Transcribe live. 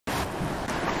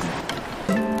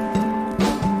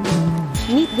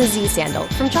Meet the Z Sandal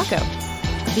from Chaco,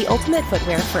 the ultimate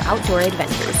footwear for outdoor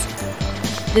adventures.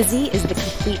 The Z is the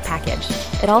complete package.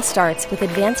 It all starts with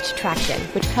advanced traction,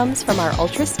 which comes from our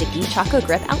ultra-sticky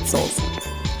ChacoGrip outsoles.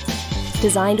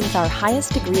 Designed with our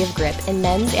highest degree of grip in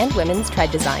men's and women's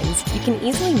tread designs, you can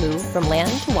easily move from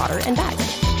land to water and back.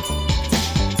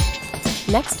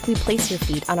 Next, we place your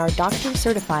feet on our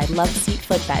doctor-certified Luvseat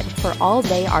footbed for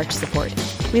all-day arch support.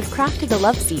 We've crafted the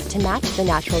Luvseat to match the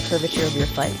natural curvature of your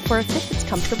foot for a fit that's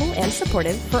comfortable and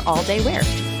supportive for all-day wear.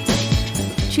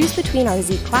 Choose between our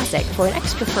Z Classic for an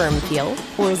extra firm feel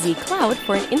or Z Cloud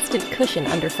for an instant cushion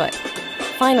underfoot.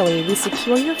 Finally, we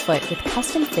secure your foot with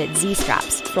custom-fit Z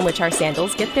straps, from which our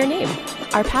sandals get their name.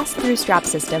 Our pass-through strap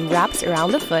system wraps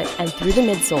around the foot and through the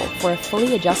midsole for a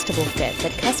fully adjustable fit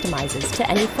that customizes to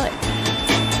any foot.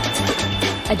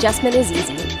 Adjustment is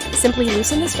easy. Simply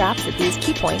loosen the straps at these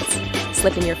key points,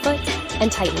 slip in your foot,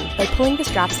 and tighten by pulling the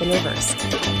straps in reverse.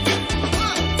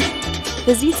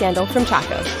 The Z Sandal from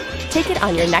Chaco. Take it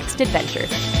on your next adventure.